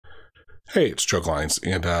Hey, it's Joe Glines,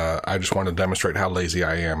 and I just want to demonstrate how lazy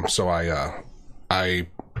I am. So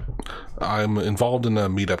I'm involved in a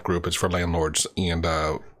meetup group. It's for landlords, and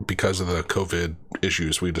because of the COVID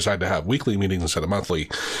issues, we decided to have weekly meetings instead of monthly.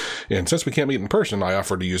 And since we can't meet in person, I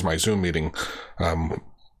offered to use my Zoom meeting.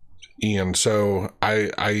 And so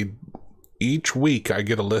I each week I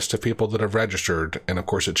get a list of people that have registered, and of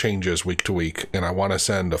course it changes week to week, and I want to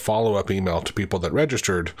send a follow-up email to people that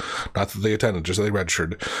registered, not that they attended, just that they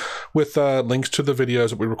registered, with links to the videos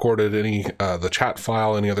that we recorded, any the chat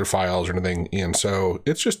file, any other files or anything. And so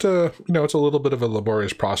it's just it's a little bit of a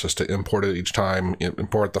laborious process to import it each time,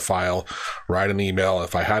 import the file, write an email.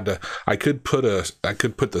 If I had to, I could put the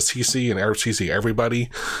CC and CC everybody,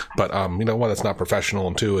 but one, that's not professional,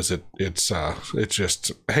 and two, is it's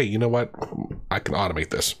just, hey, you know what? I can automate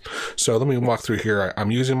this. So let me walk through here.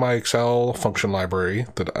 I'm using my Excel function library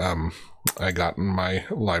that I got in my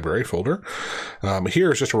library folder.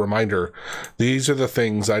 Here is just a reminder. These are the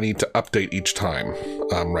things I need to update each time.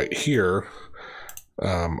 Right here,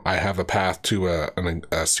 I have a path to a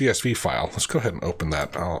CSV file. Let's go ahead and open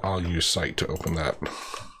that. I'll use Site to open that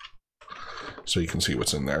so you can see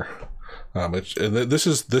what's in there. This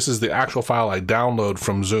is the actual file I download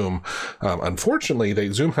from Zoom. Unfortunately,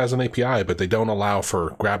 Zoom has an API, but they don't allow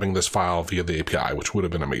for grabbing this file via the API, which would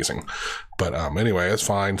have been amazing. But anyway, it's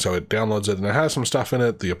fine. So it downloads it, and it has some stuff in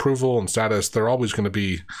it. The approval and status, they're always going to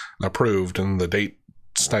be approved, and the date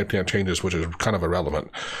timestamp changes, which is kind of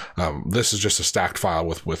irrelevant. This is just a stacked file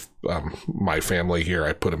with my family here.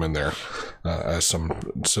 I put them in there as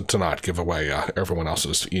to not give away everyone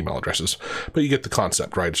else's email addresses, but you get the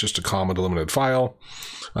concept, right? It's just a comma delimited file.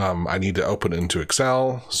 I need to open it into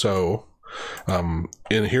Excel. So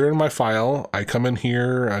in my file, I come in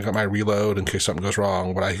here, I got my reload in case something goes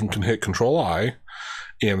wrong, but I can hit Control-I,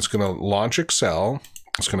 and it's going to launch Excel.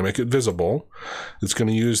 It's going to make it visible. It's going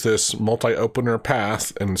to use this multi-opener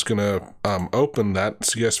path, and it's going to open that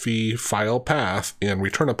CSV file path and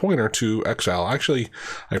return a pointer to Excel. Actually,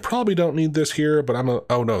 I probably don't need this here, but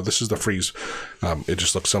oh no, this is the freeze. It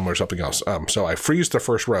just looks similar to something else. So I freeze the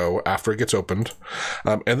first row after it gets opened.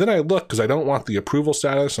 And then I look, because I don't want the approval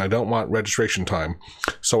status and I don't want registration time.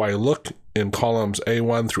 So I look in columns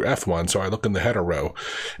A1 through F1, so I look in the header row.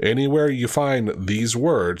 Anywhere you find these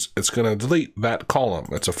words, it's going to delete that column.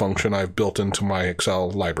 It's a function I've built into my Excel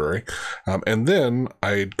library. And then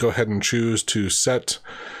I go ahead and choose to set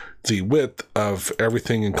the width of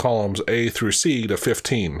everything in columns A through C to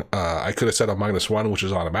 15. I could have set a -1, which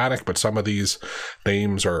is automatic, but some of these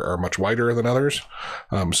names are much wider than others.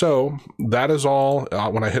 So that is all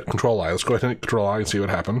when I hit Control-I. Let's go ahead and hit Control-I and see what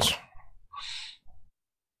happens.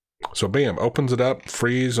 So bam, opens it up,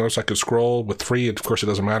 freeze. Notice I could scroll with 3. Of course, it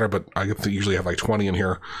doesn't matter, but I usually have like 20 in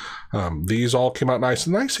here. These all came out nice.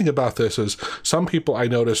 The nice thing about this is some people I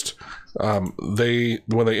noticed, when they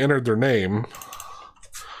entered their name,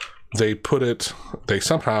 they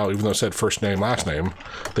somehow, even though it said first name, last name,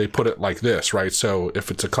 they put it like this, right? So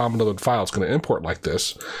if it's a common delivered file, it's going to import like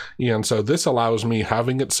this. And so this allows me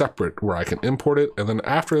having it separate where I can import it. And then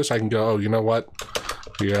after this, I can go, oh, you know what?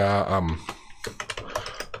 Yeah,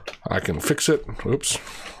 I can fix it. Oops.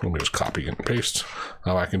 Let me just copy and paste.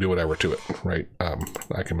 I can do whatever to it, right?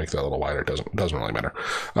 I can make that a little wider. It doesn't really matter.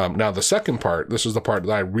 Now the second part, this is the part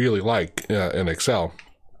that I really like in Excel,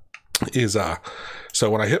 is so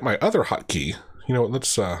when I hit my other hotkey,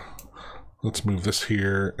 let's move this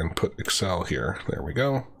here and put Excel here. There we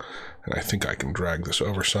go. And I think I can drag this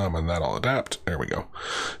over some, and that'll adapt. There we go.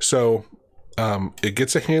 So it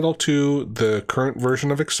gets a handle to the current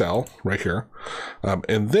version of Excel right here.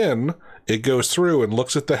 And then it goes through and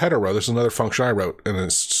looks at the header row. This is another function I wrote, and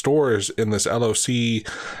it stores in this LOC.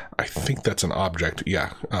 I think that's an object.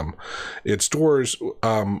 Yeah. It stores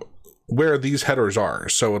where these headers are.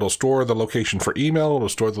 So it'll store the location for email, it'll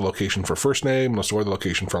store the location for first name, it'll store the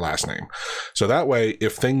location for last name. So that way,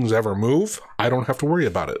 if things ever move, I don't have to worry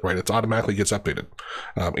about it, right? It automatically gets updated.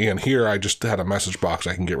 And here I just had a message box.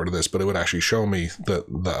 I can get rid of this, but it would actually show me the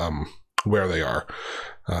where they are.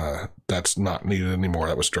 That's not needed anymore.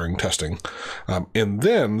 That was during testing. And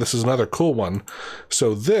then this is another cool one.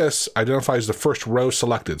 So this identifies the first row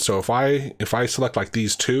selected. So if I select like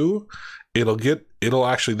these two,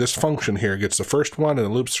 this function here gets the first one and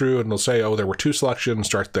it loops through and it'll say, oh, there were 2 selections,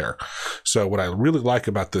 start there. So what I really like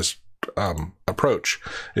about this approach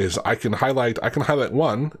is I can highlight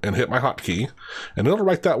one and hit my hotkey, and it'll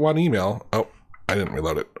write that one email. Oh, I didn't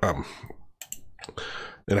reload it.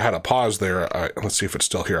 It had a pause there. Let's see if it's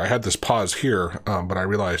still here. I had this pause here, but I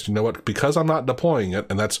realized, you know what, because I'm not deploying it,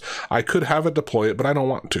 and I could have it deploy it, but I don't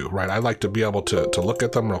want to, right? I like to be able to look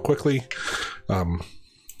at them real quickly.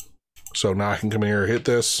 So now I can come here, hit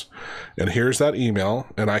this, and here's that email,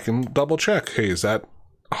 and I can double check. Hey, is that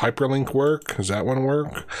hyperlink work? Does that one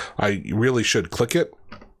work? I really should click it,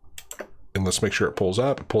 and let's make sure it pulls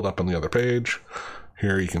up. It pulled up on the other page.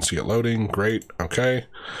 Here you can see it loading. Great. Okay.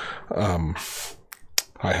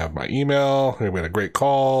 I have my email. We had a great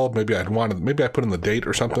call. Maybe I put in the date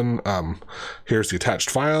or something. Here's the attached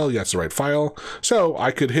file. Yeah, it's the right file. So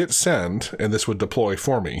I could hit send, and this would deploy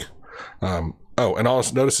for me. Oh, and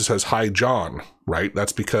also notice it says, "Hi, John," right?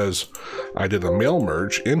 That's because I did a mail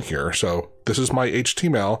merge in here. So this is my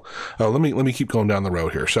HTML. Let me keep going down the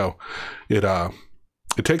road here. So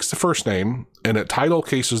it takes the first name and it title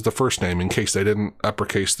cases the first name in case they didn't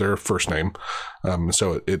uppercase their first name.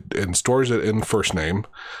 So it stores it in first name,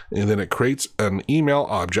 and then it creates an email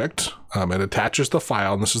object. It attaches the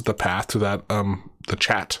file, and this is the path to that the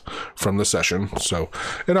chat from the session. So,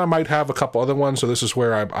 and I might have a couple other ones. So this is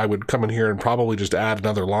where I would come in here and probably just add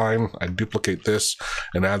another line. I'd duplicate this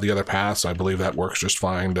and add the other paths. I believe that works just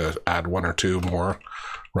fine to add one or two more.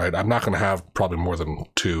 Right, I'm not going to have probably more than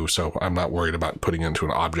two, so I'm not worried about putting into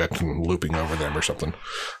an object and looping over them or something,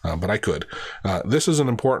 but I could. This is an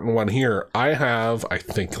important one here. I have, I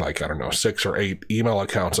think, like, I don't know, 6 or 8 email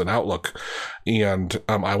accounts in Outlook, and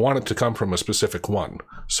I want it to come from a specific one.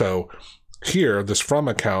 So here, this from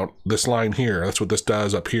account, this line here, that's what this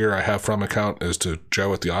does. Up here, I have from account is to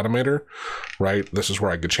Joe at the Automator, right? This is where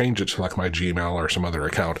I could change it to like my Gmail or some other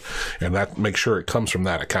account, and that makes sure it comes from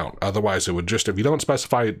that account. Otherwise, it would just, if you don't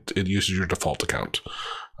specify it, it uses your default account.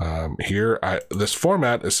 Here, this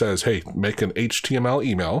format, it says, hey, make an HTML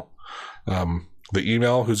email. The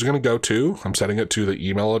email, who's it going to go to? I'm setting it to the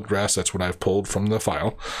email address. That's what I've pulled from the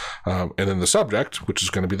file. And then the subject, which is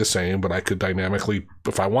going to be the same, but I could dynamically,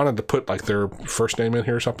 if I wanted to put like their first name in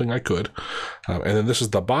here or something, I could. And then this is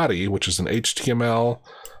the body, which is an HTML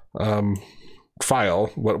file.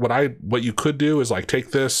 What you could do is like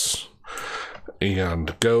take this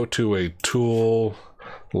and go to a tool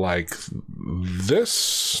like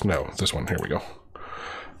this. No, this one. Here we go.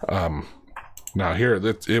 Now here,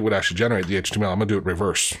 it would actually generate the HTML. I'm gonna do it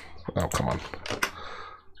reverse. Oh, come on.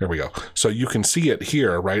 There we go. So you can see it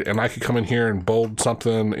here, right? And I could come in here and bold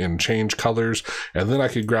something and change colors, and then I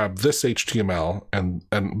could grab this HTML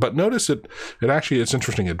but notice it's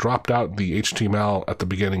interesting. It dropped out the HTML at the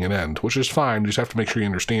beginning and end, which is fine. You just have to make sure you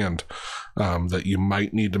understand that you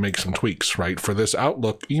might need to make some tweaks, right? For this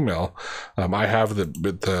Outlook email, I have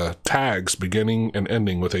the tags beginning and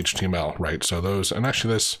ending with HTML, right? So those, and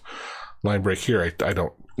actually this line break here, I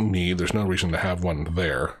don't need. There's no reason to have one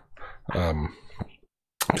there,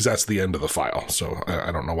 because that's the end of the file. So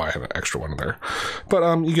I don't know why I have an extra one there, but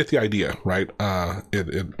you get the idea, right?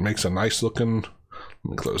 It makes a nice looking.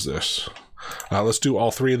 Let me close this. Let's do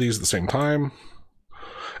all 3 of these at the same time,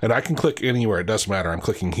 and I can click anywhere. It doesn't matter. I'm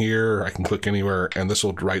clicking here. I can click anywhere, and this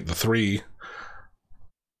will write the 3.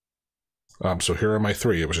 So here are my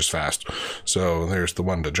 3. It was just fast. So there's the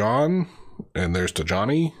one to John. And there's to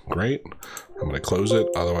Johnny. Great. I'm going to close it.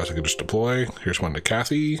 Otherwise, I could just deploy. Here's one to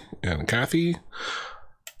Kathy and Kathy.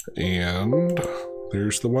 And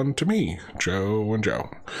there's the one to me, Joe and Joe.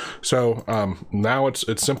 So now it's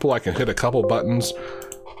simple. I can hit a couple buttons,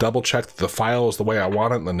 double check that the file is the way I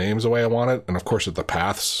want it and the name's the way I want it. And of course, that the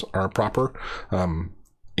paths are proper.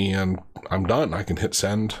 And I'm done. I can hit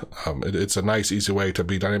send. It's a nice, easy way to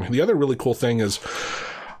be dynamic. The other really cool thing is,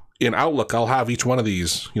 in Outlook, I'll have each one of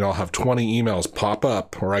these, I'll have 20 emails pop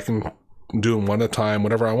up, or I can do them one at a time,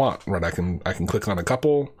 whatever I want, right? I can click on a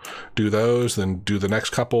couple, do those, then do the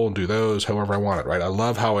next couple, and do those, however I want it, right? I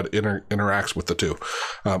love how it interacts with the two.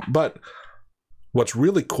 But what's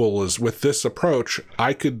really cool is with this approach,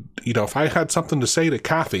 I could, if I had something to say to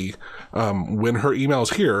Kathy, when her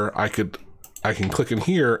email's here, I can click in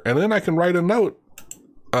here, and then I can write a note,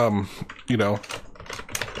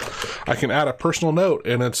 I can add a personal note,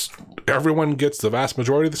 and everyone gets the vast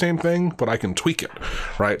majority of the same thing, but I can tweak it,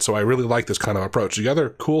 right? So I really like this kind of approach. The other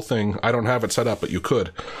cool thing, I don't have it set up, but you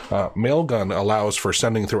could. Mailgun allows for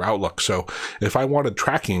sending through Outlook. So if I wanted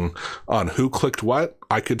tracking on who clicked what,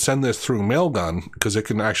 I could send this through Mailgun, because it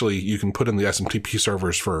can actually, you can put in the SMTP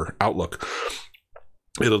servers for Outlook.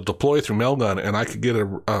 It'll deploy through Mailgun, and I could get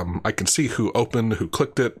I can see who opened, who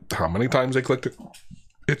clicked it, how many times they clicked it.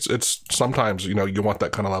 It's sometimes, you want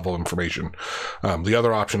that kind of level of information. The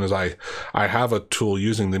other option is I have a tool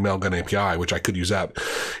using the Mailgun API, which I could use that.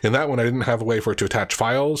 In that one, I didn't have a way for it to attach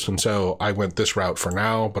files, and so I went this route for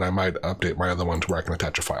now, but I might update my other ones where I can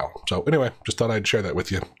attach a file. So anyway, just thought I'd share that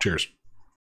with you. Cheers.